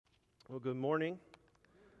Well, good morning.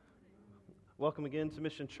 Welcome again to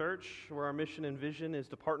Mission Church, where our mission and vision is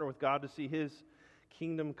to partner with God to see His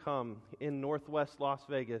kingdom come in Northwest Las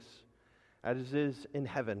Vegas as it is in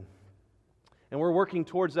heaven. And we're working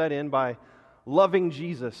towards that end by loving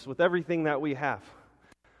Jesus with everything that we have,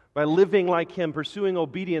 by living like Him, pursuing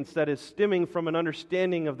obedience that is stemming from an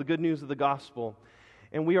understanding of the good news of the gospel.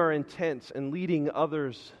 And we are intent in leading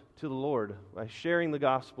others to the Lord by sharing the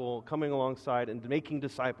gospel, coming alongside, and making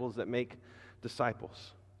disciples that make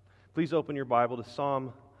disciples. Please open your Bible to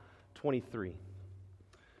Psalm 23.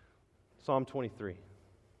 Psalm 23.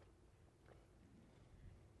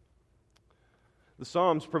 The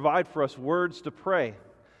Psalms provide for us words to pray.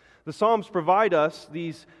 The Psalms provide us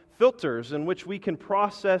these filters in which we can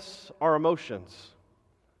process our emotions.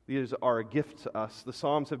 These are a gift to us. The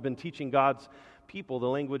Psalms have been teaching God's people the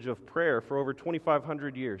language of prayer for over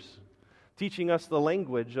 2,500 years, teaching us the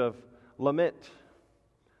language of lament,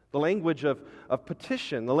 the language of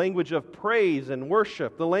petition, the language of praise and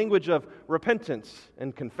worship, the language of repentance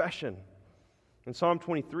and confession. And Psalm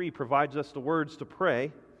 23 provides us the words to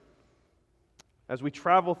pray as we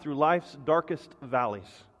travel through life's darkest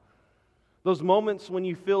valleys. Those moments when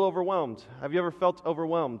you feel overwhelmed. Have you ever felt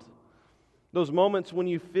overwhelmed? Those moments when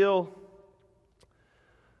you feel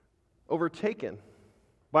overtaken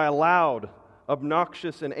by a loud,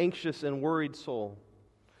 obnoxious, and anxious and worried soul.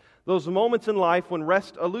 Those moments in life when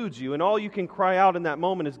rest eludes you, and all you can cry out in that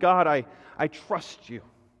moment is, God, I trust you.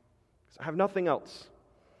 I have nothing else.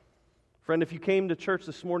 Friend, if you came to church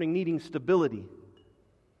this morning needing stability,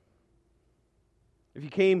 if you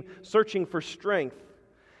came searching for strength,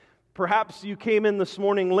 perhaps you came in this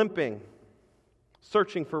morning limping,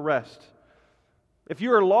 searching for rest. If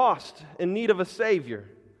you are lost in need of a Savior,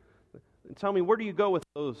 then tell me, where do you go with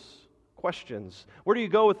those questions? Where do you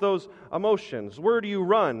go with those emotions? Where do you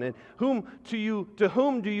run? And to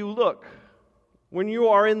whom do you look? When you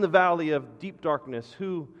are in the valley of deep darkness,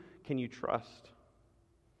 who can you trust?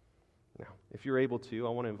 Now, if you're able to,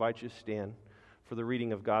 I want to invite you to stand for the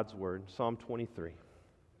reading of God's Word, Psalm 23.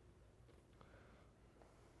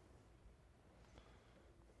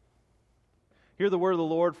 Hear the word of the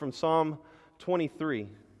Lord from Psalm 23.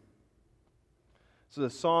 It's the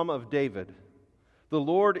Psalm of David. The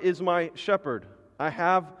Lord is my shepherd. I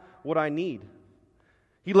have what I need.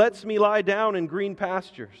 He lets me lie down in green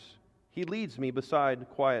pastures. He leads me beside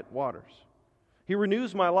quiet waters. He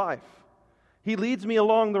renews my life. He leads me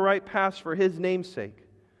along the right paths for His name's sake.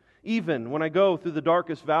 Even when I go through the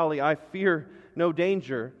darkest valley, I fear no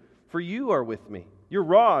danger, for You are with me. Your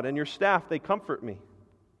rod and Your staff, they comfort me.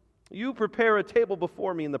 You prepare a table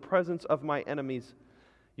before me in the presence of my enemies.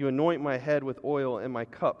 You anoint my head with oil, and my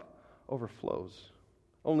cup overflows.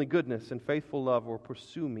 Only goodness and faithful love will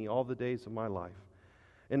pursue me all the days of my life,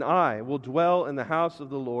 and I will dwell in the house of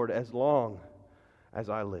the Lord as long as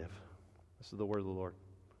I live. This is the word of the Lord.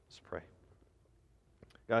 Let's pray.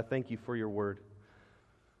 God, thank You for Your word.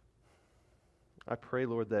 I pray,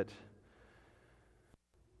 Lord, that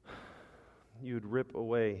You would rip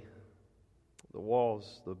away the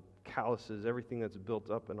walls, the calluses, everything that's built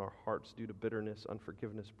up in our hearts due to bitterness,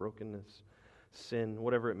 unforgiveness, brokenness, sin,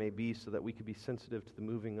 whatever it may be, so that we could be sensitive to the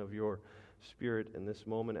moving of Your Spirit in this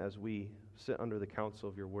moment as we sit under the counsel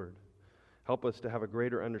of Your word. Help us to have a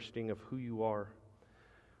greater understanding of who You are.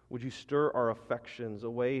 Would You stir our affections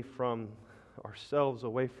away from ourselves,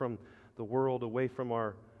 away from the world, away from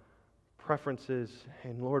our preferences,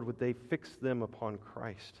 and Lord, would they fix them upon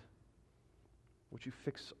Christ? Would You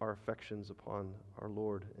fix our affections upon our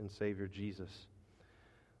Lord and Savior Jesus?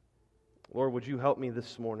 Lord, would You help me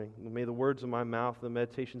this morning? May the words of my mouth, the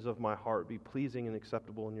meditations of my heart be pleasing and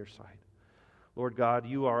acceptable in Your sight. Lord God,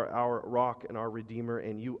 You are our rock and our Redeemer,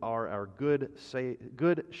 and You are our good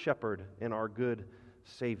shepherd and our good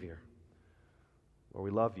Savior. Lord,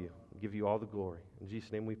 we love You and give You all the glory. In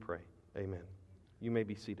Jesus' name we pray. Amen. You may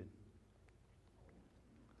be seated.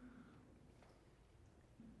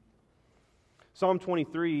 Psalm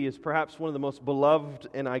 23 is perhaps one of the most beloved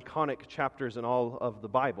and iconic chapters in all of the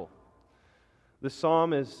Bible. This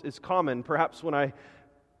psalm is common. Perhaps when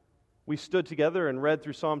we stood together and read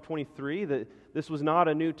through Psalm 23, that this was not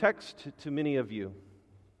a new text to many of you.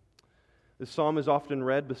 This psalm is often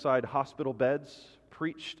read beside hospital beds,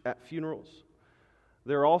 preached at funerals.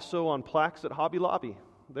 They're also on plaques at Hobby Lobby.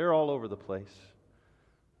 They're all over the place.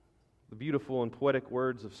 The beautiful and poetic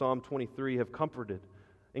words of Psalm 23 have comforted,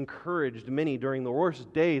 encouraged many during the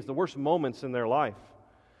worst days, the worst moments in their life.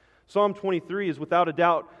 Psalm 23 is without a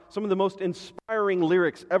doubt some of the most inspiring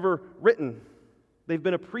lyrics ever written. They've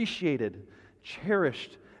been appreciated,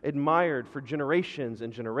 cherished, admired for generations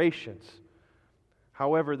and generations.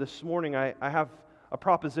 However, this morning I have a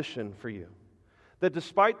proposition for you. That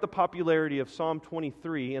despite the popularity of Psalm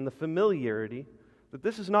 23 and the familiarity, that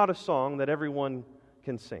this is not a song that everyone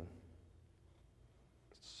can sing.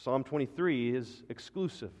 Psalm 23 is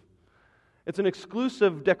exclusive. It's an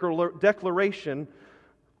exclusive declaration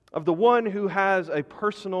of the one who has a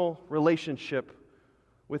personal relationship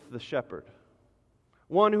with the shepherd.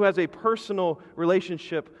 One who has a personal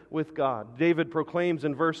relationship with God. David proclaims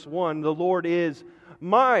in verse 1, "The Lord is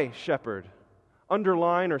my shepherd."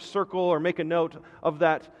 Underline or circle or make a note of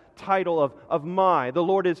that title of my. The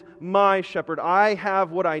Lord is my shepherd. I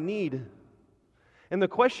have what I need. And the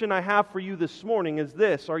question I have for you this morning is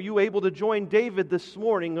this: are you able to join David this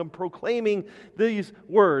morning in proclaiming these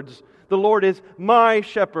words? The Lord is my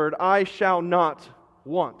shepherd, I shall not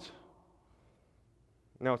want.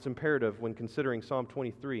 Now it's imperative when considering Psalm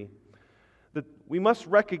 23 that we must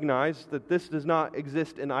recognize that this does not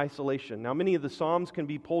exist in isolation. Now many of the Psalms can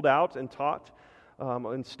be pulled out and taught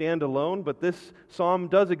and stand alone, but this Psalm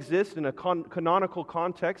does exist in a canonical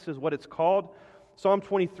context, is what it's called. Psalm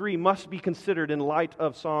 23 must be considered in light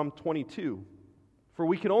of Psalm 22. For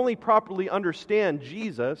we can only properly understand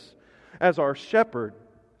Jesus as our shepherd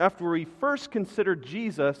after we first consider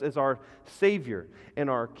Jesus as our Savior and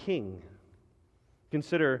our King.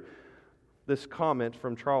 Consider this comment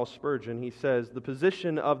from Charles Spurgeon. He says, "The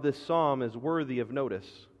position of this psalm is worthy of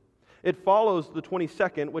notice. It follows the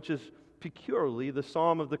 22nd, which is peculiarly the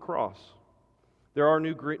psalm of the cross. There are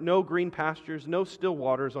no green pastures, no still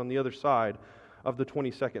waters on the other side of the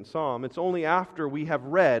 22nd psalm. It's only after we have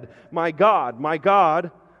read, my God,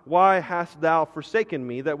 why hast thou forsaken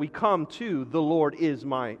me?" that we come to the Lord is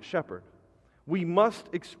my shepherd. We must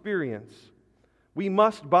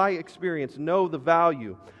by experience know the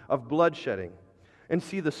value of bloodshedding and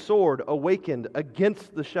see the sword awakened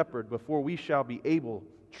against the shepherd before we shall be able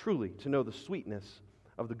truly to know the sweetness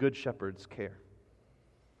of the good shepherd's care.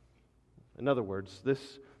 In other words,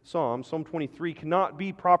 this Psalm 23, cannot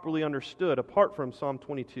be properly understood apart from Psalm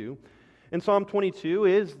 22. And Psalm 22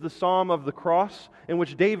 is the Psalm of the cross in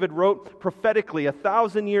which David wrote prophetically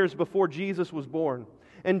 1,000 years before Jesus was born.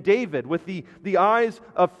 And David, with the eyes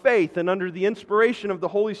of faith and under the inspiration of the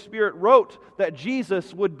Holy Spirit, wrote that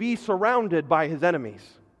Jesus would be surrounded by his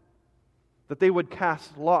enemies, that they would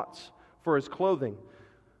cast lots for his clothing,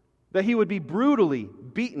 that he would be brutally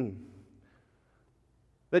beaten,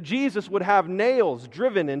 that Jesus would have nails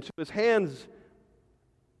driven into his hands,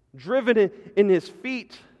 driven in his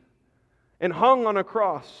feet, and hung on a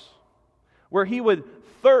cross, where he would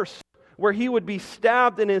thirst, where he would be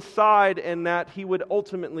stabbed in his side, and that he would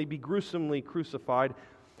ultimately be gruesomely crucified.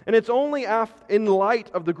 And it's only in light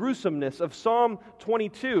of the gruesomeness of Psalm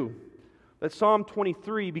 22 that Psalm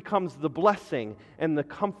 23 becomes the blessing and the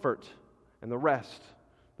comfort and the rest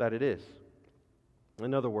that it is.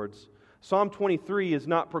 In other words, Psalm 23 is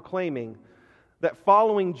not proclaiming that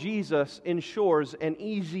following Jesus ensures an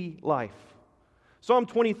easy life. Psalm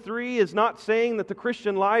 23 is not saying that the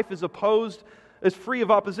Christian life is free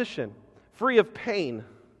of opposition, free of pain.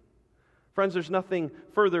 Friends, there's nothing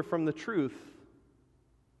further from the truth.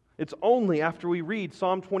 It's only after we read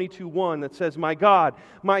Psalm 22:1 that says, my God,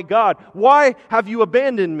 why have you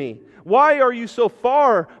abandoned me? Why are you so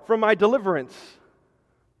far from my deliverance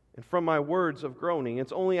and from my words of groaning?"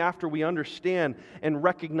 It's only after we understand and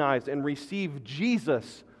recognize and receive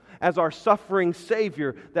Jesus as our suffering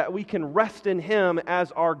Savior that we can rest in Him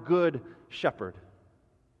as our good shepherd.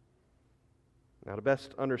 Now, to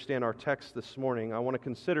best understand our text this morning, I want to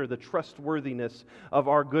consider the trustworthiness of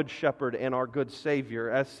our good shepherd and our good Savior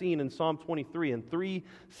as seen in Psalm 23 in three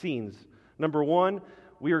scenes. Number one,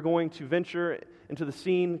 we are going to venture into the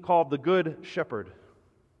scene called the Good Shepherd.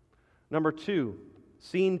 Number two,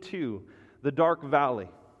 Scene 2, the dark valley.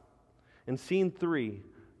 And Scene 3,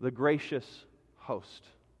 the gracious host.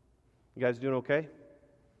 You guys doing okay?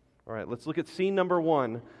 All right, let's look at scene number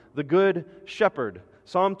 1, the Good Shepherd.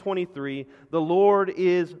 Psalm 23, the Lord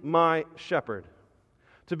is my shepherd.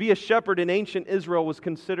 To be a shepherd in ancient Israel was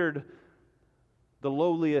considered the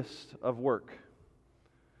lowliest of work.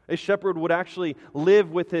 A shepherd would actually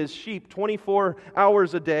live with his sheep 24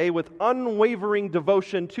 hours a day with unwavering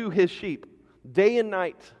devotion to his sheep. Day and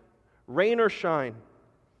night, rain or shine,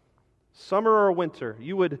 summer or winter,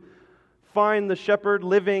 you would find the shepherd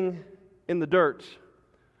living in the dirt,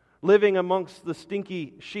 living amongst the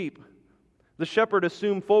stinky sheep. The shepherd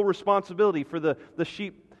assumed full responsibility for the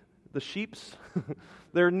sheep's,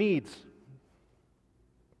 their needs,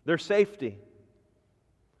 their safety.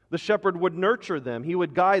 The shepherd would nurture them, he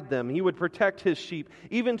would guide them, he would protect his sheep,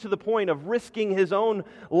 even to the point of risking his own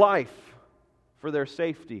life for their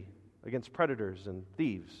safety against predators and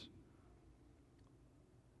thieves.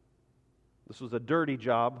 This was a dirty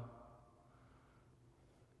job.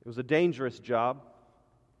 It was a dangerous job.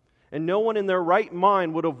 And no one in their right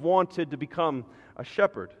mind would have wanted to become a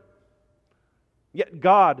shepherd. Yet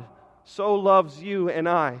God so loves you and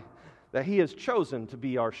I that He has chosen to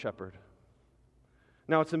be our shepherd.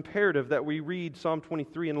 Now, it's imperative that we read Psalm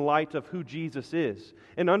 23 in light of who Jesus is,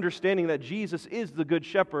 and understanding that Jesus is the good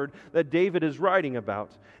shepherd that David is writing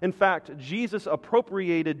about. In fact, Jesus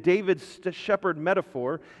appropriated David's shepherd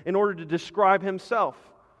metaphor in order to describe Himself.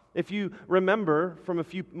 If you remember from a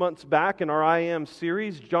few months back in our I Am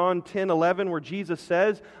series, John 10:11, where Jesus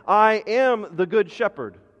says, "I am the good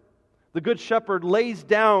shepherd." The good shepherd lays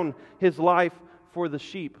down his life for the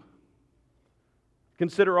sheep.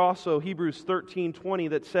 Consider also Hebrews 13:20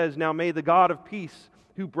 that says, "Now may the God of peace,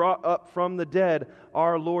 who brought up from the dead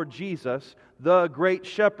our Lord Jesus, the great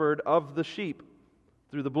shepherd of the sheep,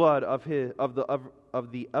 through the blood of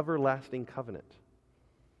the everlasting covenant."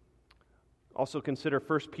 Also consider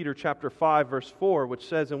 1 Peter chapter 5, verse 4, which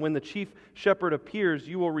says, "And when the chief shepherd appears,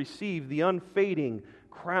 you will receive the unfading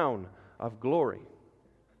crown of glory."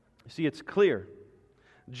 See, it's clear.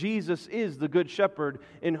 Jesus is the good shepherd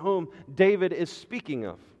in whom David is speaking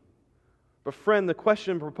of. But friend, the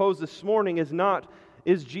question proposed this morning is not,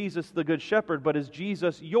 is Jesus the good shepherd, but is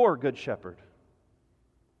Jesus your good shepherd?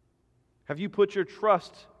 Have you put your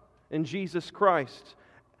trust in Jesus Christ,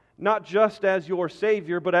 not just as your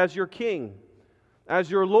Savior, but as your King, as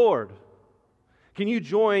your Lord? Can you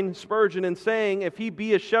join Spurgeon in saying, if He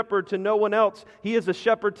be a shepherd to no one else, He is a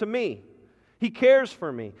shepherd to me? He cares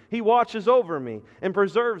for me. He watches over me and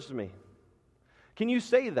preserves me. Can you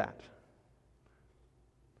say that?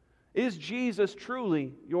 Is Jesus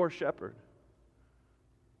truly your shepherd?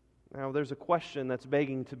 Now, there's a question that's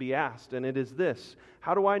begging to be asked, and it is this: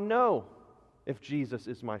 how do I know if Jesus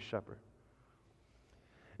is my shepherd?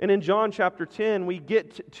 And in John chapter 10, we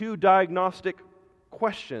get two diagnostic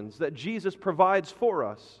questions that Jesus provides for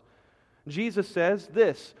us. Jesus says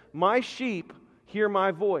this: "My sheep hear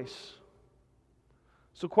my voice."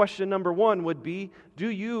 So question number one would be, do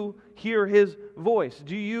you hear His voice?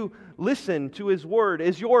 Do you listen to His Word?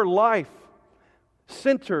 Is your life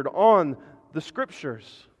centered on the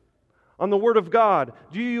Scriptures, on the Word of God?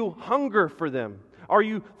 Do you hunger for them? Are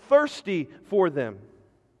you thirsty for them?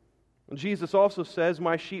 And Jesus also says,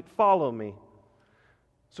 "My sheep follow me."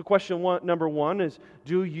 So number one is,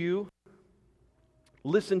 do you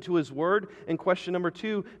listen to His Word? And question number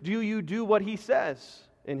two, do you do what He says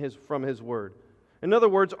from His Word? In other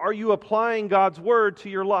words, are you applying God's Word to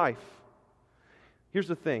your life? Here's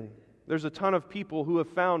the thing. There's a ton of people who have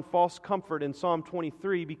found false comfort in Psalm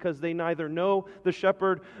 23 because they neither know the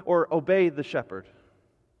shepherd or obey the shepherd.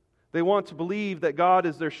 They want to believe that God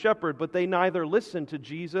is their shepherd, but they neither listen to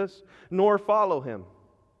Jesus nor follow Him.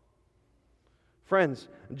 Friends,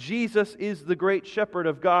 Jesus is the great shepherd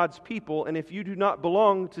of God's people, and if you do not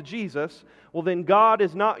belong to Jesus, well then God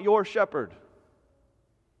is not your shepherd.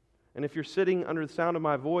 And if you're sitting under the sound of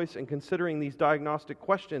my voice and considering these diagnostic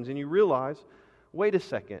questions and you realize, wait a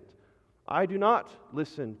second, I do not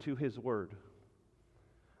listen to His Word.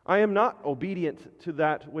 I am not obedient to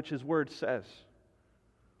that which His Word says.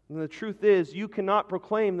 And the truth is, you cannot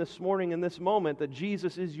proclaim this morning in this moment that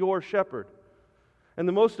Jesus is your shepherd. And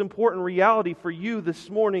the most important reality for you this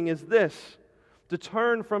morning is this: to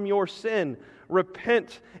turn from your sin,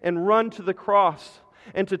 repent, and run to the cross,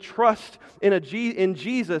 and to trust in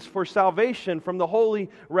Jesus for salvation from the holy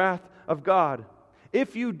wrath of God.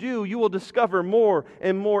 If you do, you will discover more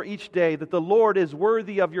and more each day that the Lord is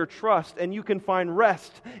worthy of your trust, and you can find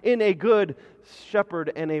rest in a good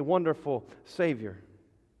shepherd and a wonderful Savior.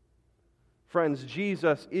 Friends,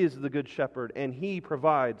 Jesus is the good shepherd, and He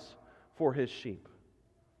provides for His sheep.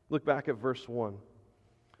 Look back at verse 1.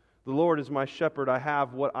 "The Lord is my shepherd, I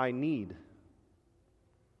have what I need."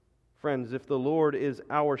 Friends, if the Lord is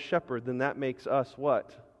our shepherd, then that makes us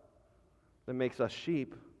what? That makes us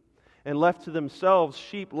sheep. And left to themselves,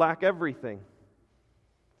 sheep lack everything.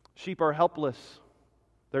 Sheep are helpless.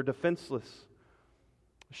 They're defenseless.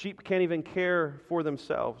 Sheep can't even care for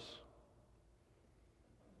themselves.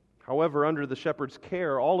 However, under the shepherd's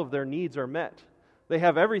care, all of their needs are met. They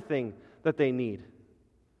have everything that they need.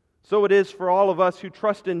 So it is for all of us who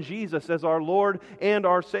trust in Jesus as our Lord and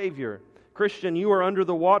our Savior. Christian, you are under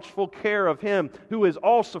the watchful care of Him who is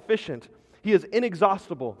all-sufficient. He is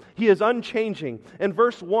inexhaustible. He is unchanging. And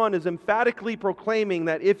verse 1 is emphatically proclaiming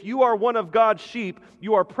that if you are one of God's sheep,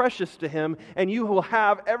 you are precious to Him, and you will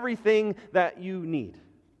have everything that you need.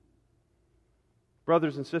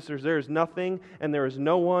 Brothers and sisters, there is nothing and there is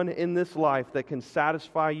no one in this life that can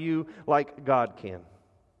satisfy you like God can.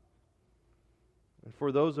 And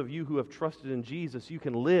for those of you who have trusted in Jesus, you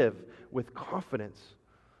can live with confidence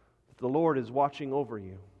that the Lord is watching over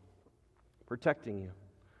you, protecting you,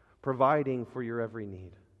 providing for your every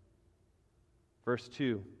need. Verse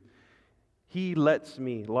 2, He lets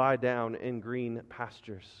me lie down in green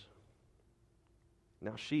pastures.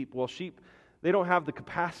 Now sheep, they don't have the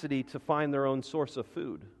capacity to find their own source of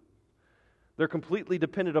food. They're completely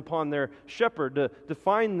dependent upon their shepherd to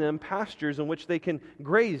find them pastures in which they can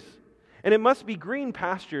graze. And it must be green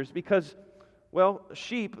pastures because, well,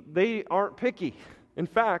 sheep, they aren't picky. In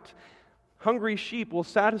fact, hungry sheep will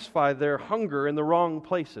satisfy their hunger in the wrong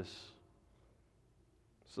places.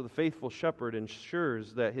 So the faithful shepherd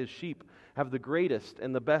ensures that his sheep have the greatest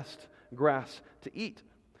and the best grass to eat.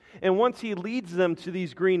 And once he leads them to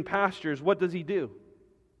these green pastures, what does he do?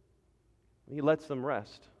 He lets them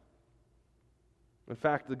rest. In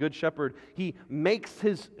fact, the good shepherd, he makes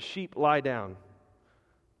his sheep lie down.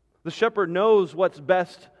 The shepherd knows what's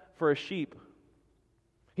best for a sheep.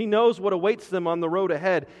 He knows what awaits them on the road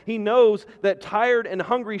ahead. He knows that tired and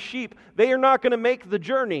hungry sheep, they are not going to make the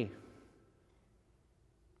journey.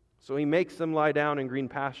 So he makes them lie down in green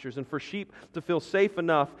pastures. And for sheep to feel safe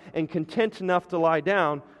enough and content enough to lie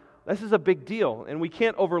down, this is a big deal, and we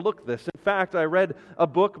can't overlook this. In fact, I read a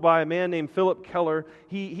book by a man named Philip Keller.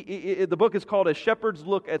 The book is called A Shepherd's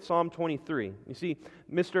Look at Psalm 23. You see,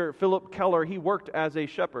 Mr. Philip Keller, he worked as a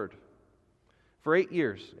shepherd for 8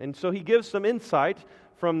 years. And so he gives some insight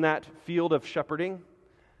from that field of shepherding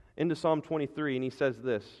into Psalm 23, and he says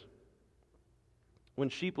this: when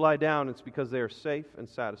sheep lie down, it's because they are safe and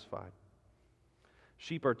satisfied.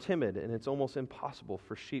 Sheep are timid, and it's almost impossible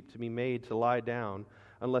for sheep to be made to lie down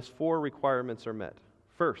unless 4 requirements are met.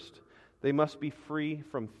 First, they must be free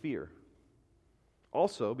from fear.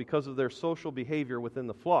 Also, because of their social behavior within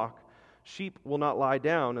the flock, sheep will not lie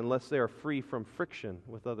down unless they are free from friction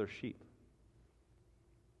with other sheep.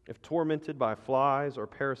 If tormented by flies or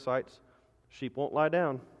parasites, sheep won't lie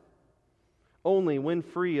down. Only when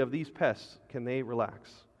free of these pests can they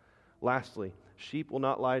relax. Lastly, sheep will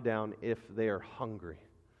not lie down if they are hungry.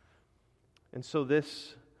 And so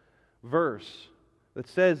this verse that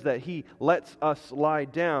says that He lets us lie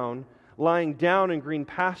down, lying down in green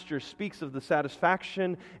pastures, speaks of the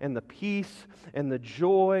satisfaction and the peace and the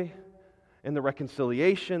joy and the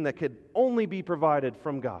reconciliation that could only be provided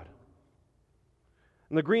from God.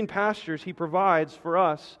 And the green pastures He provides for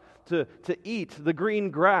us to eat, the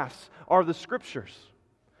green grass, are the Scriptures.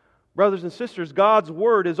 Brothers and sisters, God's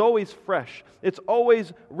Word is always fresh. It's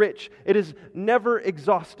always rich. It is never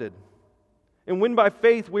exhausted. And when by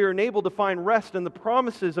faith we are enabled to find rest in the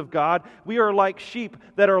promises of God, we are like sheep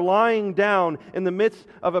that are lying down in the midst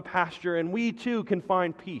of a pasture, and we too can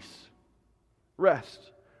find peace,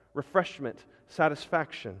 rest, refreshment,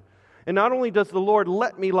 satisfaction. And not only does the Lord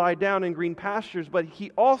let me lie down in green pastures, but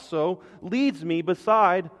He also leads me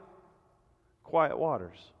beside quiet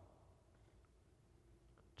waters.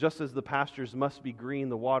 Just as the pastures must be green,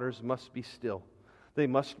 the waters must be still. They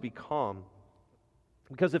must be calm.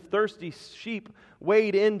 Because if thirsty sheep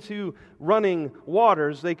wade into running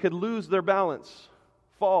waters, they could lose their balance,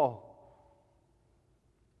 fall,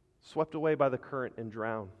 swept away by the current and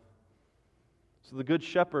drown. So the good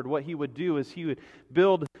shepherd, what he would do is he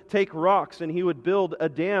would take rocks and he would build a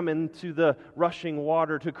dam into the rushing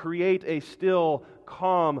water to create a still,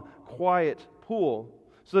 calm, quiet pool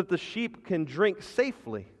so that the sheep can drink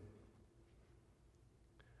safely.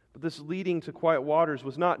 But this leading to quiet waters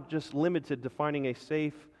was not just limited to finding a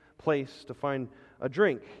safe place to find a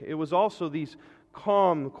drink. It was also these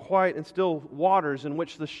calm, quiet, and still waters in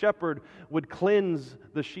which the shepherd would cleanse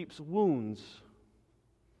the sheep's wounds.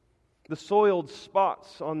 The soiled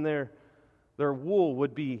spots on their wool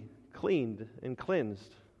would be cleaned and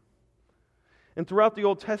cleansed. And throughout the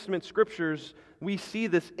Old Testament Scriptures, we see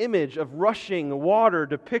this image of rushing water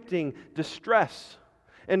depicting distress.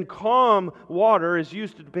 And calm water is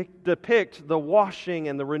used to depict the washing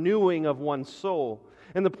and the renewing of one's soul.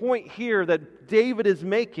 And the point here that David is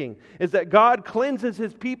making is that God cleanses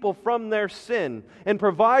His people from their sin and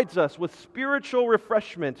provides us with spiritual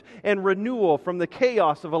refreshment and renewal from the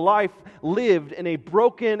chaos of a life lived in a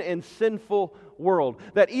broken and sinful world.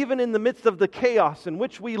 That even in the midst of the chaos in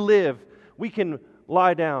which we live, we can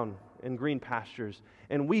lie down in green pastures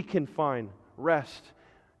and we can find rest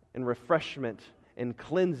and refreshment and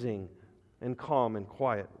cleansing and calm and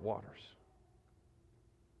quiet waters.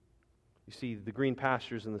 You see, the green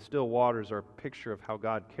pastures and the still waters are a picture of how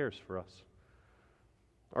God cares for us.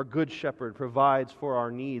 Our good shepherd provides for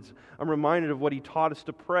our needs. I'm reminded of what He taught us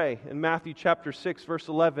to pray. In Matthew chapter 6, verse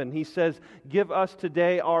 11, He says, "Give us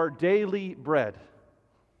today our daily bread."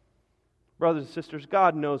 Brothers and sisters,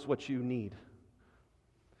 God knows what you need.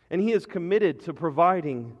 and He is committed to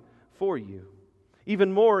providing for you.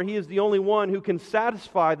 Even more, He is the only one who can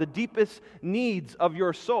satisfy the deepest needs of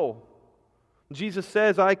your soul. Jesus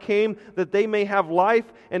says, I came that they may have life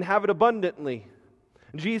and have it abundantly.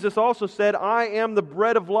 Jesus also said, I am the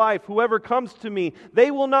bread of life. Whoever comes to me,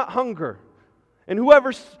 they will not hunger. And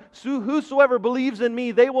whosoever believes in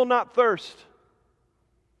me, they will not thirst.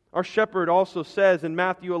 Our shepherd also says in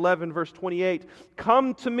Matthew 11, verse 28,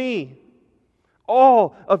 come to me,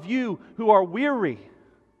 all of you who are weary,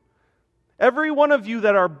 every one of you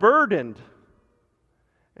that are burdened.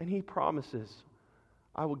 And He promises,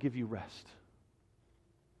 I will give you rest.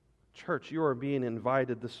 Church, you are being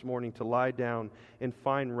invited this morning to lie down and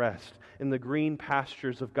find rest in the green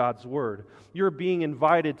pastures of God's Word. You're being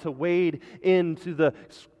invited to wade into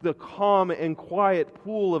the calm and quiet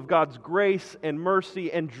pool of God's grace and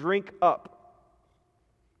mercy and drink up.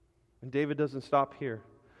 And David doesn't stop here.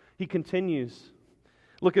 He continues.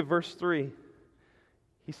 Look at verse 3.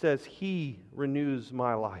 He says, He renews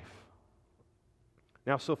my life.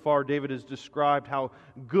 Now, so far, David has described how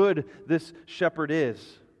good this shepherd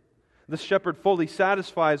is. This shepherd fully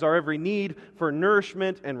satisfies our every need for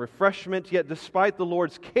nourishment and refreshment, yet despite the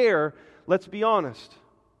Lord's care, let's be honest,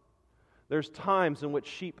 there's times in which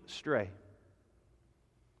sheep stray.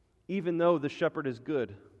 Even though the shepherd is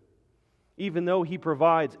good, even though He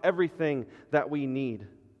provides everything that we need,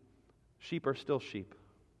 sheep are still sheep.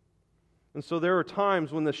 And so there are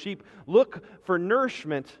times when the sheep look for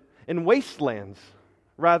nourishment in wastelands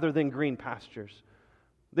rather than green pastures.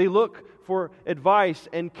 They look for advice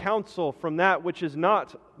and counsel from that which is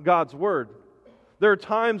not God's Word. There are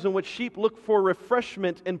times in which sheep look for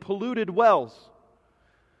refreshment in polluted wells.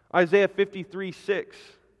 Isaiah 53:6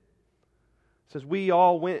 says, we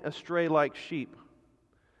all went astray like sheep.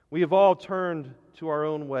 We have all turned to our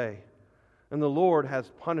own way, and the Lord has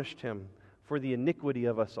punished him for the iniquity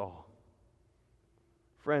of us all.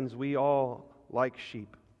 Friends, we all, like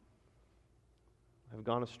sheep, have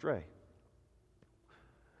gone astray.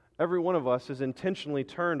 Every one of us has intentionally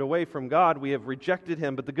turned away from God. We have rejected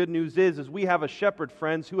Him. But the good news is we have a shepherd,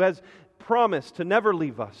 friends, who has promised to never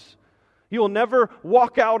leave us. He will never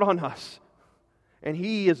walk out on us. And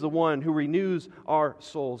He is the one who renews our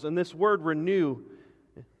souls. And this word renew,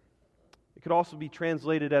 it could also be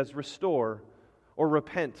translated as restore or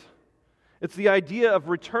repent. It's the idea of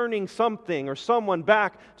returning something or someone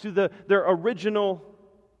back to their original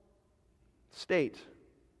state.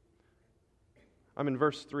 I'm in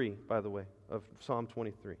verse 3, by the way, of Psalm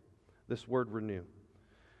 23. This word renew.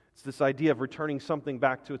 It's this idea of returning something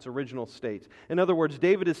back to its original state. In other words,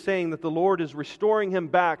 David is saying that the Lord is restoring him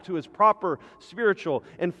back to his proper spiritual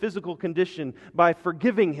and physical condition by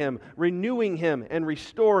forgiving him, renewing him, and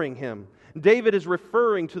restoring him. David is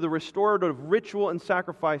referring to the restorative ritual and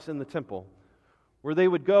sacrifice in the temple, where they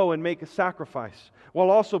would go and make a sacrifice, while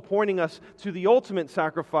also pointing us to the ultimate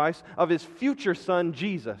sacrifice of His future Son,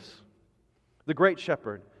 Jesus, the great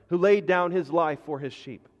shepherd, who laid down His life for His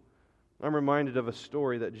sheep. I'm reminded of a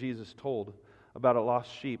story that Jesus told about a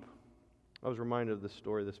lost sheep. I was reminded of this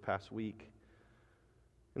story this past week.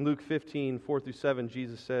 In Luke 15:4-7,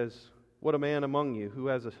 Jesus says, what a man among you who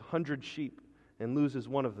has 100 sheep and loses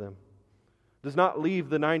one of them does not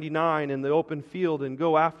leave the 99 in the open field and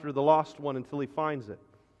go after the lost one until he finds it.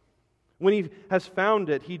 When he has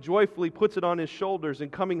found it, he joyfully puts it on his shoulders,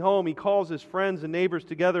 and coming home, he calls his friends and neighbors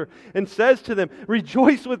together and says to them,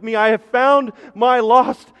 rejoice with me, I have found my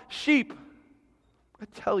lost sheep. I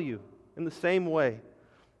tell you, in the same way,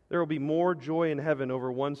 there will be more joy in heaven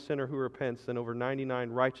over one sinner who repents than over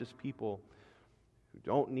 99 righteous people who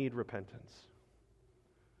don't need repentance.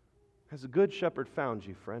 Has the Good Shepherd found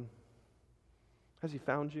you, friend? Has He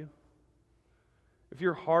found you? If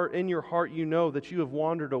in your heart you know that you have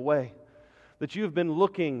wandered away, that you have been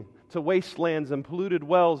looking to wastelands and polluted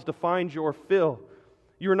wells to find your fill,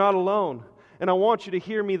 you're not alone. And I want you to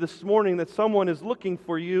hear me this morning that someone is looking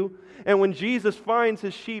for you. And when Jesus finds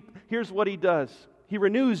His sheep, here's what He does. He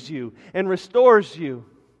renews you and restores you,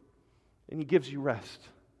 and He gives you rest.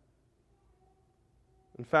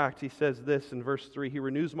 In fact, He says this in verse 3, He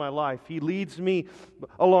renews my life. He leads me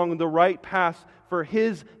along the right path for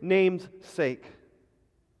His name's sake.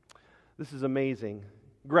 This is amazing.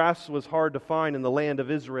 Grass was hard to find in the land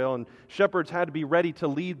of Israel, and shepherds had to be ready to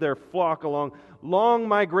lead their flock along long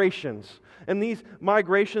migrations. And these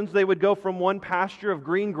migrations, they would go from one pasture of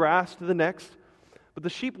green grass to the next, but the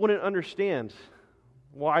sheep wouldn't understand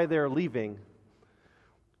why they're leaving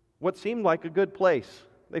what seemed like a good place.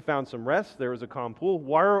 They found some rest, there was a calm pool.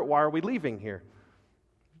 Why are we leaving here?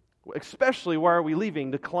 Especially, why are we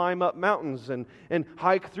leaving to climb up mountains and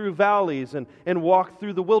hike through valleys and walk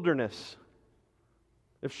through the wilderness?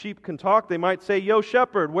 If sheep can talk, they might say, "Yo,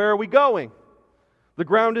 shepherd, where are we going? The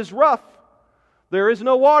ground is rough. There is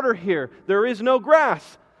no water here. There is no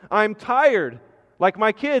grass. I'm tired. Like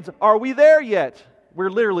my kids, are we there yet?" We're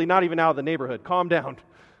literally not even out of the neighborhood. Calm down.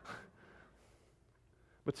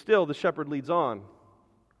 But still, the shepherd leads on.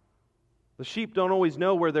 The sheep don't always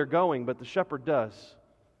know where they're going, but the shepherd does.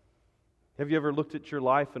 Have you ever looked at your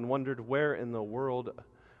life and wondered, where in the world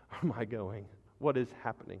am I going? What is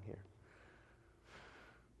happening here?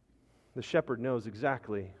 The shepherd knows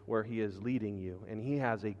exactly where he is leading you, and he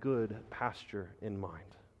has a good pasture in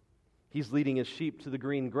mind. He's leading his sheep to the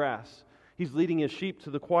green grass. He's leading his sheep to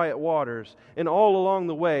the quiet waters, and all along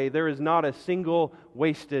the way, there is not a single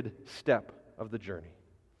wasted step of the journey.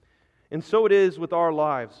 And so it is with our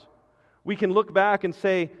lives. We can look back and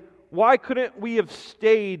say, why couldn't we have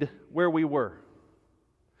stayed where we were?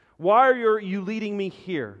 Why are you leading me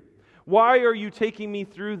here? Why are you taking me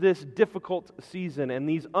through this difficult season and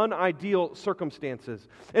these unideal circumstances?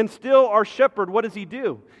 And still, our shepherd, what does he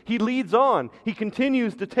do? He leads on. He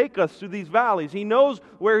continues to take us through these valleys. He knows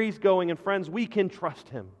where he's going, and friends, we can trust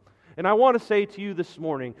him. And I want to say to you this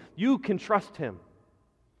morning, you can trust him.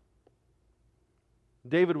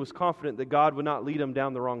 David was confident that God would not lead him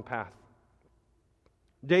down the wrong path.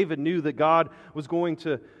 David knew that God was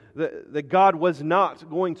not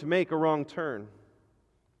going to make a wrong turn.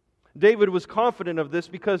 David was confident of this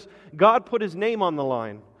because God put his name on the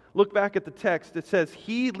line. Look back at the text. It says,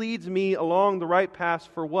 "He leads me along the right path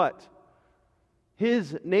for what?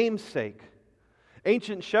 His name's sake."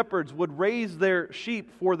 Ancient shepherds would raise their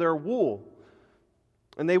sheep for their wool,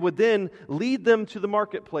 and they would then lead them to the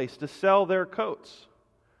marketplace to sell their coats.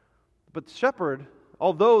 But the shepherd,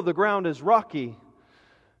 although the ground is rocky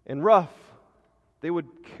and rough, they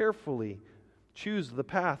would carefully choose the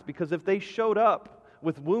path, because if they showed up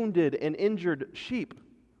with wounded and injured sheep,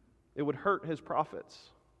 it would hurt his profits.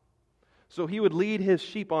 So he would lead his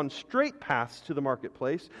sheep on straight paths to the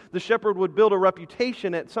marketplace. The shepherd would build a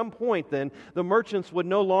reputation. At some point then, the merchants would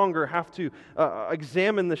no longer have to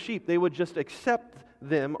examine the sheep. They would just accept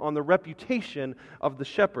them on the reputation of the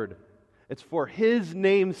shepherd. It's for his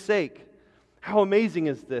name's sake. How amazing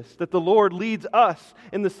is this, that the Lord leads us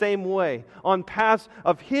in the same way, on paths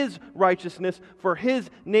of his righteousness for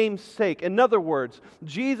his name's sake. In other words,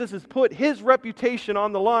 Jesus has put his reputation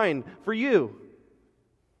on the line for you.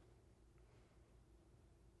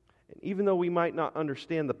 And even though we might not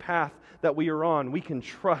understand the path that we are on, we can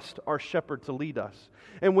trust our shepherd to lead us.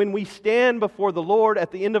 And when we stand before the Lord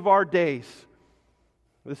at the end of our days,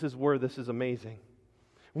 this is where this is amazing.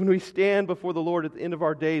 When we stand before the Lord at the end of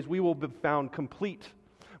our days, we will be found complete.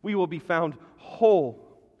 We will be found whole.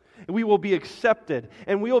 We will be accepted.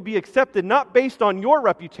 And we will be accepted not based on your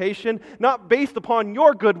reputation, not based upon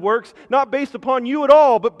your good works, not based upon you at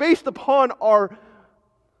all, but based upon our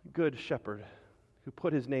good shepherd who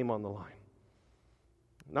put his name on the line.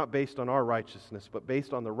 Not based on our righteousness, but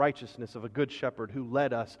based on the righteousness of a good shepherd who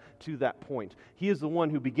led us to that point. He is the one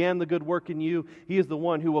who began the good work in you. He is the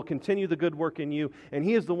one who will continue the good work in you. And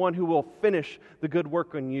He is the one who will finish the good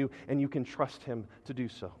work in you, and you can trust Him to do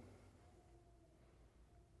so.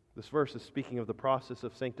 This verse is speaking of the process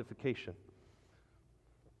of sanctification.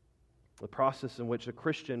 The process in which a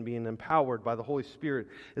Christian, being empowered by the Holy Spirit,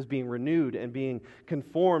 is being renewed and being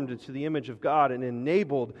conformed to the image of God and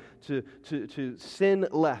enabled to sin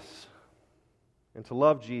less and to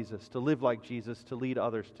love Jesus, to live like Jesus, to lead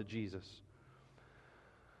others to Jesus.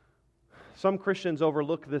 Some Christians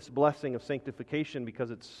overlook this blessing of sanctification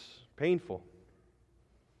because it's painful.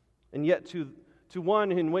 And yet to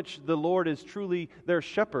one in which the Lord is truly their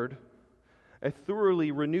shepherd, a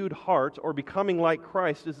thoroughly renewed heart, or becoming like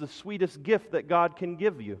Christ, is the sweetest gift that God can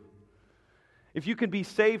give you. If you can be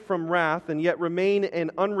saved from wrath and yet remain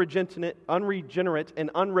an unregenerate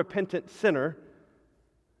and unrepentant sinner,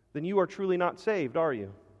 then you are truly not saved, are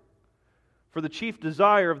you? For the chief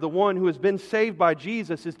desire of the one who has been saved by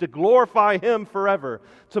Jesus is to glorify Him forever,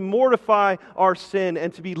 to mortify our sin,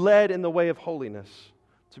 and to be led in the way of holiness,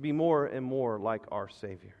 to be more and more like our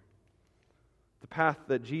Savior. The path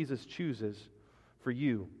that Jesus chooses for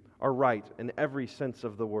you are right in every sense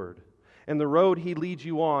of the word. And the road He leads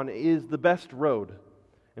you on is the best road.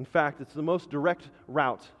 In fact, it's the most direct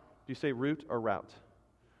route. Do you say route or route?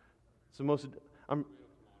 It's the most...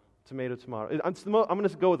 Tomato. I'm going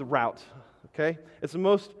to go with route, okay? It's the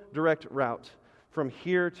most direct route from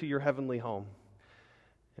here to your heavenly home.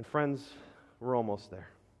 And friends, we're almost there.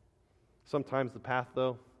 Sometimes the path,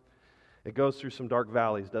 though, it goes through some dark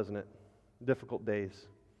valleys, doesn't it? Difficult days.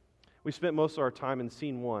 We spent most of our time in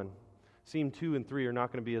scene 1. Scene 2 and 3 are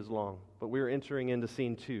not going to be as long, but we're entering into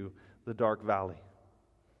scene 2, the dark valley.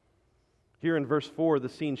 Here in verse 4, the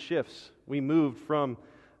scene shifts. We moved from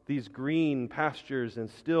these green pastures and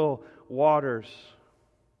still waters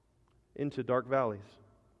into dark valleys.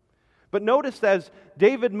 But notice as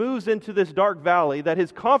David moves into this dark valley that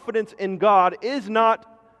his confidence in God is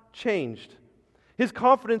not changed. His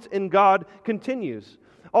confidence in God continues.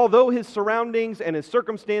 Although his surroundings and his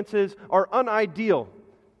circumstances are unideal,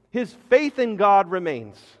 his faith in God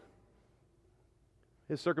remains.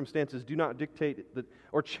 His circumstances do not dictate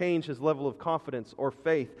or change his level of confidence or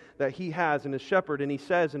faith that he has in his shepherd. And he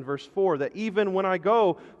says in verse 4 that even when I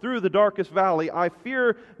go through the darkest valley, I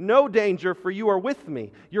fear no danger, for you are with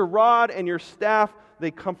me. Your rod and your staff,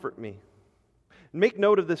 they comfort me. Make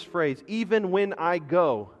note of this phrase, even when I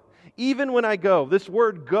go. Even when I go. This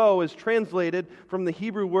word go is translated from the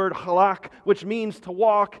Hebrew word halak, which means to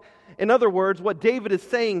walk. In other words, what David is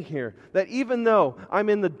saying here, that even though I'm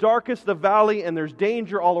in the darkest of the valley and there's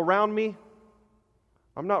danger all around me,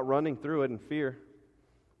 I'm not running through it in fear.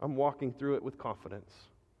 I'm walking through it with confidence.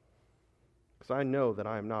 Because I know that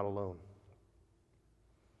I am not alone.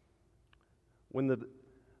 When the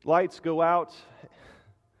lights go out,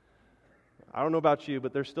 I don't know about you,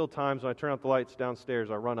 but there's still times when I turn out the lights downstairs,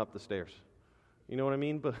 I run up the stairs. You know what I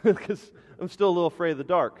mean? But because I'm still a little afraid of the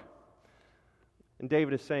dark. And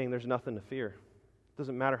David is saying there's nothing to fear. It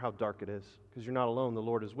doesn't matter how dark it is, because you're not alone. The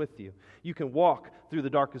Lord is with you. You can walk through the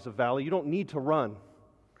darkest of valley. You don't need to run.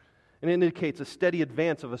 And it indicates a steady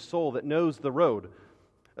advance of a soul that knows the road.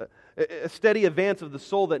 A steady advance of the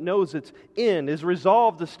soul that knows its end, is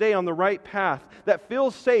resolved to stay on the right path, that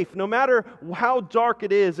feels safe no matter how dark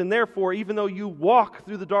it is, and therefore, even though you walk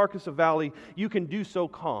through the darkest of valley, you can do so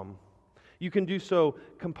calm. You can do so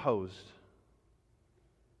composed.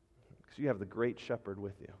 Because you have the great shepherd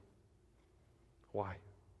with you. Why?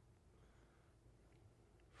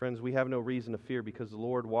 Friends, we have no reason to fear because the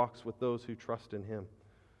Lord walks with those who trust in Him.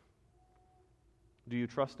 Do you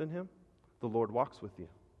trust in Him? The Lord walks with you.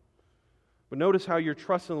 But notice how your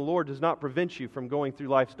trust in the Lord does not prevent you from going through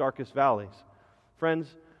life's darkest valleys.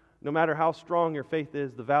 Friends, no matter how strong your faith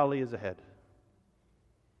is, the valley is ahead.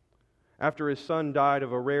 After his son died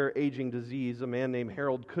of a rare aging disease, a man named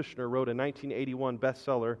Harold Kushner wrote a 1981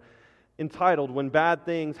 bestseller entitled When Bad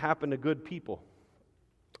Things Happen to Good People.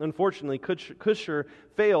 Unfortunately, Kushner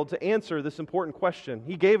failed to answer this important question.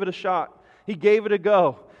 He gave it a shot. He gave it a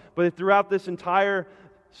go. But throughout this entire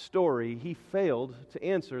story, he failed to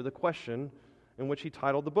answer the question in which he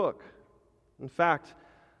titled the book. In fact,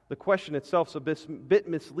 the question itself is a bit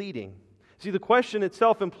misleading. See, the question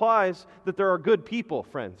itself implies that there are good people,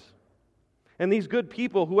 friends. And these good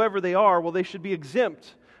people, whoever they are, well, they should be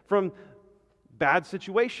exempt from bad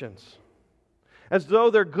situations. As though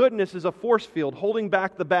their goodness is a force field holding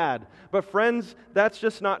back the bad. But friends, that's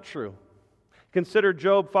just not true. Consider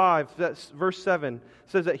Job 5, verse 7,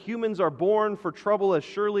 says that humans are born for trouble as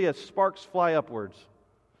surely as sparks fly upwards.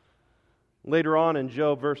 Later on in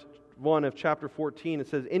Job, verse 1 of chapter 14, it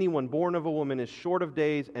says, anyone born of a woman is short of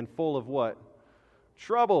days and full of what?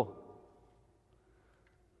 Trouble.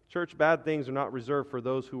 Church, bad things are not reserved for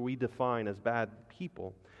those who we define as bad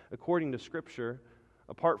people. According to Scripture,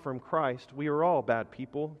 apart from Christ, we are all bad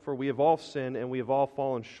people, for we have all sinned and we have all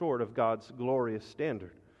fallen short of God's glorious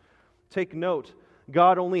standard. Take note,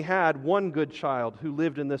 God only had one good child who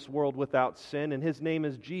lived in this world without sin, and His name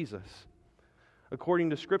is Jesus. According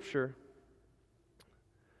to Scripture,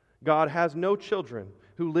 God has no children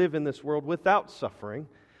who live in this world without suffering.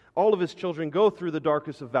 All of His children go through the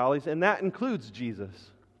darkest of valleys, and that includes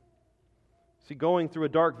Jesus. See, going through a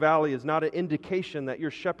dark valley is not an indication that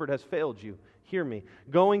your shepherd has failed you. Hear me.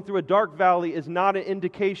 Going through a dark valley is not an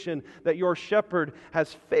indication that your shepherd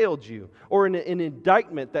has failed you or an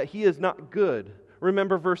indictment that he is not good.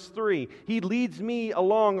 Remember verse 3. He leads me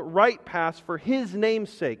along right paths for His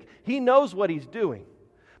name's sake. He knows what He's doing.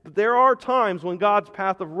 But there are times when God's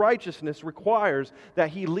path of righteousness requires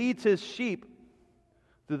that He leads His sheep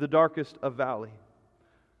through the darkest of valley.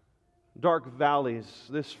 Dark valleys,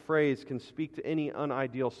 this phrase can speak to any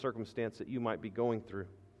unideal circumstance that you might be going through.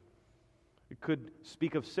 It could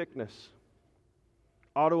speak of sickness,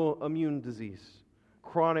 autoimmune disease,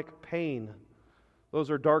 chronic pain. Those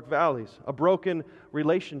are dark valleys. A broken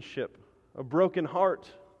relationship, a broken heart.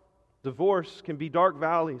 Divorce can be dark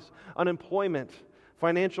valleys. Unemployment,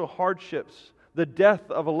 financial hardships, the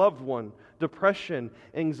death of a loved one, depression,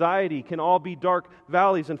 anxiety can all be dark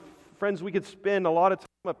valleys. And friends, we could spend a lot of time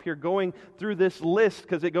up here going through this list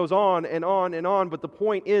because it goes on and on and on. But the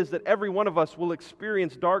point is that every one of us will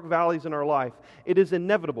experience dark valleys in our life. It is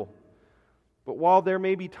inevitable. But while there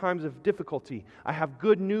may be times of difficulty, I have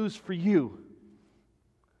good news for you.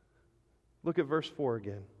 Look at verse 4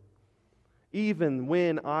 again. Even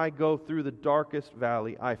when I go through the darkest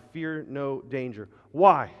valley, I fear no danger.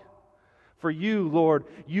 Why? For you, Lord,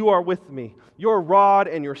 you are with me. Your rod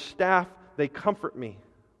and your staff, they comfort me.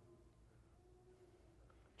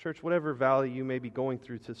 Church, whatever valley you may be going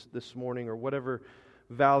through this morning, or whatever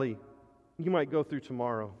valley you might go through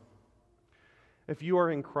tomorrow, if you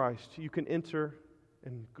are in Christ, you can enter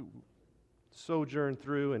and sojourn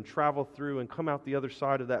through and travel through and come out the other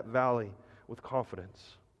side of that valley with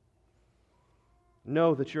confidence.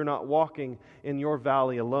 Know that you're not walking in your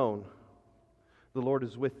valley alone. The Lord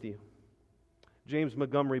is with you. James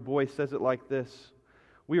Montgomery Boyce says it like this: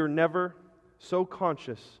 we are never so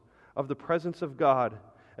conscious of the presence of God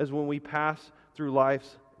as when we pass through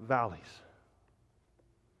life's valleys.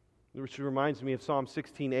 Which reminds me of Psalm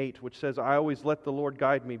 16:8, which says, I always let the Lord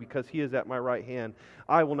guide me because He is at my right hand.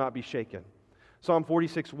 I will not be shaken. Psalm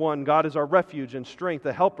 46:1, God is our refuge and strength,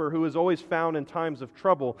 a helper who is always found in times of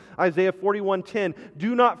trouble. Isaiah 41:10,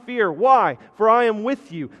 do not fear. Why? For I am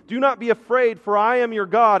with you. Do not be afraid, for I am your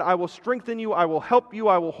God. I will strengthen you. I will help you.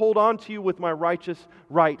 I will hold on to you with my righteous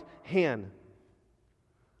right hand.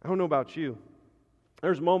 I don't know about you.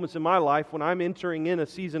 There's moments in my life when I'm entering in a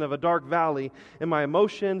season of a dark valley, and my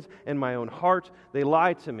emotions and my own heart, they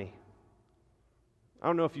lie to me. I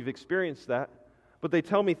don't know if you've experienced that, but they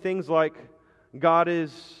tell me things like, God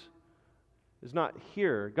is not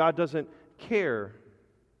here. God doesn't care.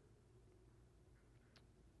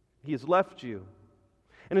 He has left you.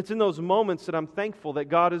 And it's in those moments that I'm thankful that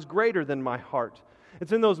God is greater than my heart.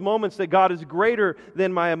 It's in those moments that God is greater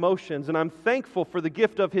than my emotions. And I'm thankful for the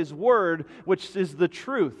gift of His Word, which is the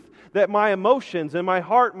truth. That my emotions and my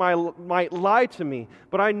heart might lie to me.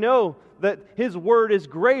 But I know that His Word is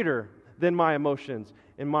greater than my emotions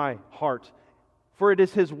and my heart. For it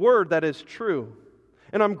is His Word that is true.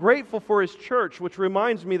 And I'm grateful for His church, which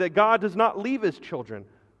reminds me that God does not leave His children.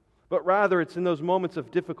 But rather it's in those moments of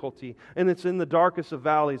difficulty, and it's in the darkest of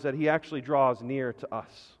valleys that He actually draws near to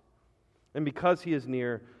us. And because He is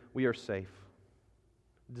near, we are safe.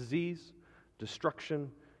 Disease,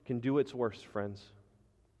 destruction can do its worst, friends.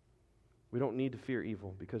 We don't need to fear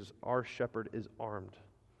evil because our shepherd is armed.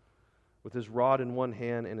 With his rod in one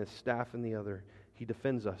hand and his staff in the other, He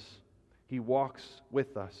defends us. He walks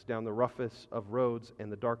with us down the roughest of roads and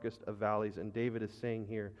the darkest of valleys. And David is saying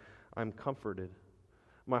here, I'm comforted.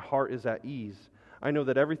 My heart is at ease. I know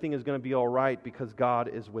that everything is going to be all right because God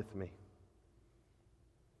is with me.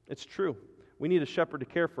 It's true. We need a shepherd to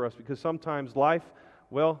care for us because sometimes life,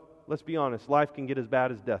 well, let's be honest, life can get as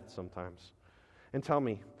bad as death sometimes. And tell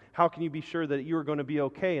me, how can you be sure that you are going to be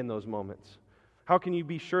okay in those moments? How can you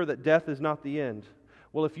be sure that death is not the end?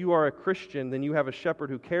 Well, if you are a Christian, then you have a shepherd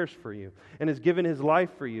who cares for you and has given his life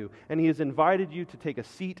for you, and he has invited you to take a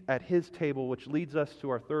seat at his table, which leads us to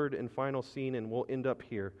our third and final scene, and we'll end up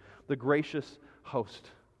here. The gracious host.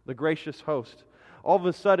 The gracious host. All of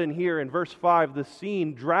a sudden here in verse 5, the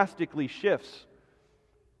scene drastically shifts.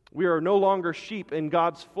 We are no longer sheep in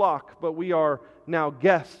God's flock, but we are now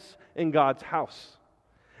guests in God's house.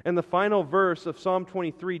 And the final verse of Psalm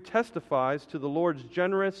 23 testifies to the Lord's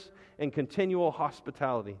generous and continual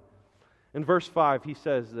hospitality. In verse 5, he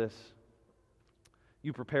says this,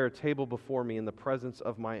 You prepare a table before me in the presence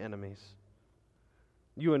of my enemies.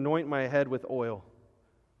 You anoint my head with oil.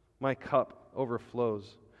 My cup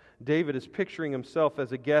overflows. David is picturing himself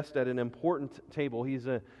as a guest at an important table. He's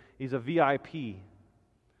a VIP.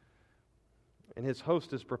 And his host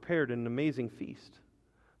has prepared an amazing feast.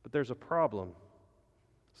 But there's a problem.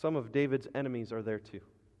 Some of David's enemies are there too.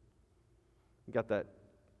 He got that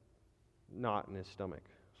knot in his stomach.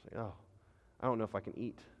 He's like, I don't know if I can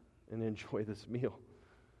eat and enjoy this meal.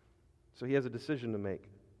 So he has a decision to make.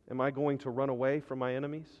 Am I going to run away from my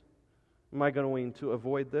enemies? Am I going to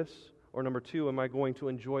avoid this? Or number two, am I going to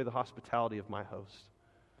enjoy the hospitality of my host?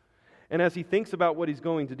 And as he thinks about what he's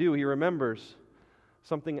going to do, he remembers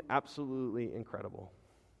something absolutely incredible.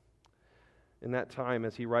 In that time,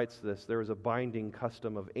 as he writes this, there was a binding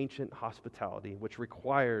custom of ancient hospitality which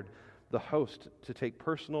required the host to take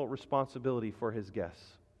personal responsibility for his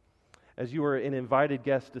guests. As you are an invited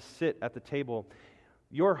guest to sit at the table,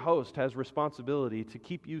 your host has responsibility to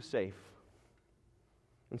keep you safe.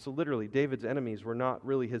 And so literally, David's enemies were not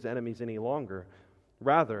really his enemies any longer.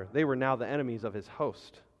 Rather, they were now the enemies of his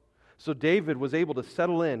host. So David was able to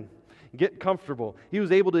settle in, get comfortable. He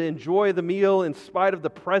was able to enjoy the meal in spite of the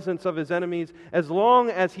presence of his enemies, as long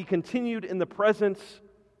as he continued in the presence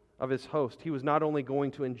of his host, he was not only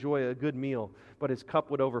going to enjoy a good meal, but his cup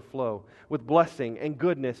would overflow with blessing and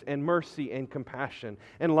goodness and mercy and compassion.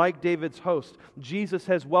 And like David's host, Jesus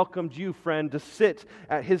has welcomed you, friend, to sit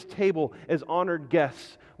at his table as honored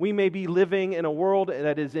guests. We may be living in a world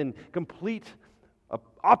that is in complete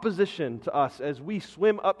opposition to us as we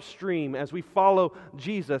swim upstream, as we follow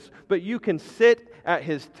Jesus, but you can sit at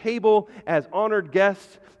his table as honored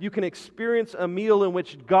guests. You can experience a meal in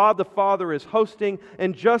which God the Father is hosting,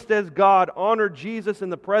 and just as God honored Jesus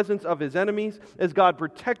in the presence of his enemies, as God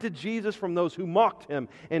protected Jesus from those who mocked him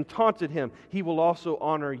and taunted him, he will also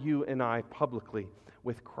honor you and I publicly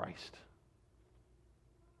with Christ.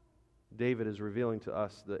 David is revealing to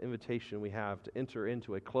us the invitation we have to enter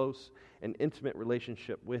into a close and intimate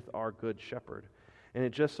relationship with our good shepherd. And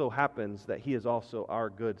it just so happens that he is also our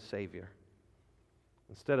good Savior.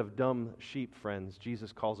 Instead of dumb sheep friends,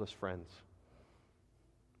 Jesus calls us friends.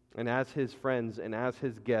 And as his friends and as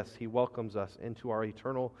his guests, he welcomes us into our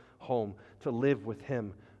eternal home to live with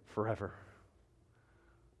him forever.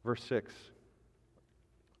 Verse 6,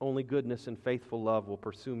 only goodness and faithful love will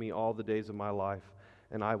pursue me all the days of my life,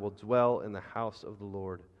 and I will dwell in the house of the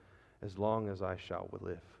Lord as long as I shall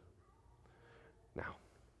live. Now,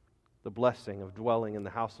 the blessing of dwelling in the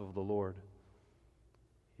house of the Lord.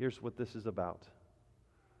 Here's what this is about.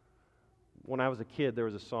 When I was a kid, there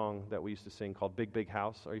was a song that we used to sing called Big, Big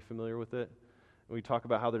House. Are you familiar with it? And we talk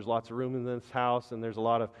about how there's lots of room in this house, and there's a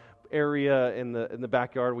lot of area in the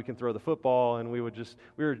backyard we can throw the football, and we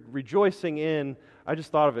were rejoicing in, I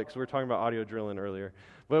just thought of it because we were talking about audio drilling earlier,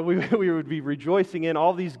 but we would be rejoicing in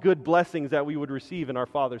all these good blessings that we would receive in our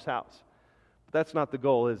Father's house. But that's not the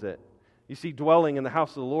goal, is it? You see, dwelling in the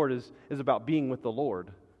house of the Lord is about being with the Lord.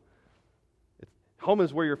 Home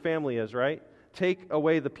is where your family is, right? Take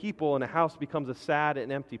away the people and a house becomes a sad and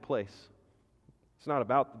empty place. It's not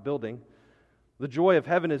about the building. The joy of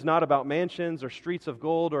heaven is not about mansions or streets of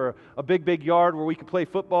gold or a big, big yard where we can play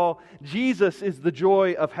football. Jesus is the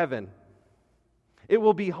joy of heaven. It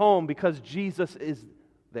will be home because Jesus is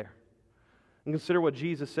there. And consider what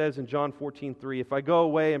Jesus says in John 14:3. If I go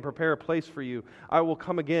away and prepare a place for you, I will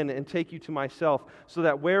come again and take you to myself, so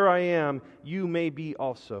that where I am, you may be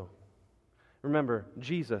also. Remember,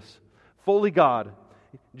 Jesus, fully God.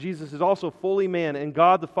 Jesus is also fully man, and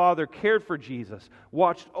God the Father cared for Jesus,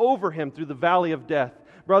 watched over him through the valley of death.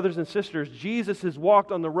 Brothers and sisters, Jesus has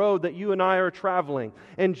walked on the road that you and I are traveling.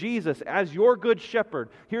 And Jesus, as your good shepherd,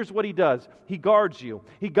 here's what he does. He guards you,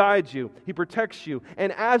 he guides you, he protects you.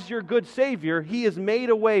 And as your good Savior, he has made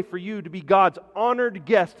a way for you to be God's honored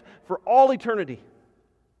guest for all eternity.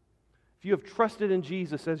 If you have trusted in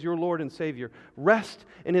Jesus as your Lord and Savior, rest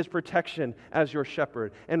in his protection as your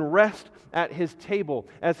shepherd, and rest at his table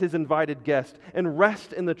as his invited guest, and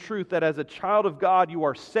rest in the truth that as a child of God you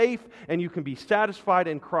are safe and you can be satisfied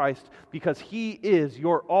in Christ because he is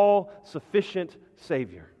your all-sufficient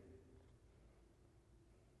Savior.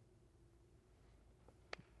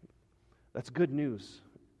 That's good news.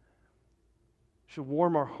 It should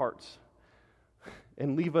warm our hearts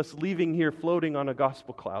and leave us leaving here floating on a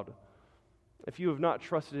gospel cloud. If you have not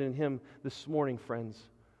trusted in him this morning, friends,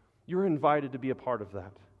 you're invited to be a part of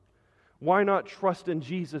that. Why not trust in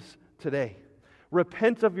Jesus today?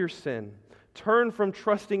 Repent of your sin. Turn from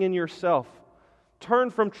trusting in yourself.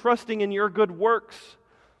 Turn from trusting in your good works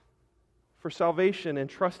for salvation and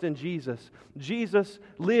trust in Jesus. Jesus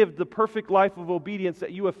lived the perfect life of obedience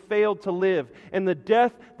that you have failed to live. And the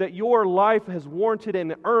death that your life has warranted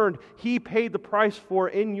and earned, he paid the price for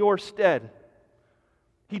in your stead.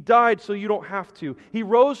 He died so you don't have to. He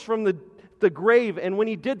rose from the grave, and when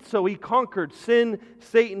he did so, he conquered sin,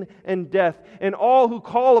 Satan, and death. And all who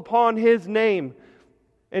call upon his name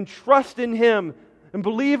and trust in him and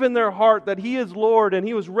believe in their heart that he is Lord and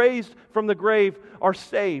he was raised from the grave are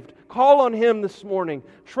saved. Call on him this morning.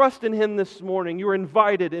 Trust in him this morning. You are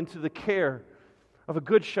invited into the care of a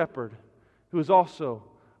good shepherd who is also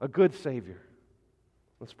a good Savior.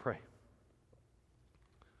 Let's pray.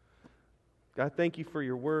 God, thank you for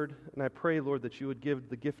your word, and I pray, Lord, that you would give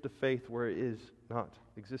the gift of faith where it is not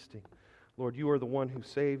existing. Lord, you are the one who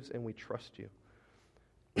saves, and we trust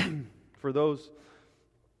you. For those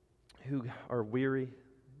who are weary,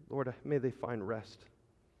 Lord, may they find rest,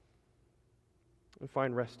 and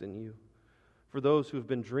find rest in you. For those who have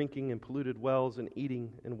been drinking in polluted wells and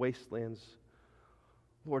eating in wastelands,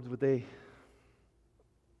 Lord, would they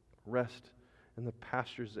rest in the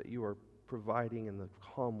pastures that you are providing and the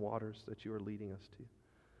calm waters that you are leading us to.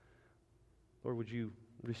 Lord, would you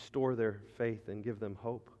restore their faith and give them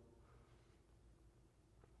hope?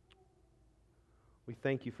 We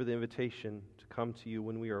thank you for the invitation to come to you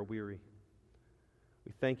when we are weary.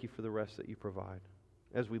 We thank you for the rest that you provide.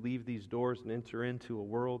 as we leave these doors and enter into a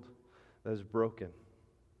world that is broken.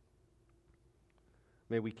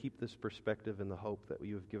 May we keep this perspective and the hope that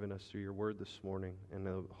you have given us through your word this morning, and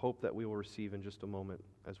the hope that we will receive in just a moment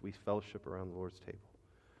as we fellowship around the Lord's table.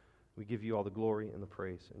 We give you all the glory and the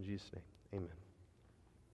praise. In Jesus' name, amen.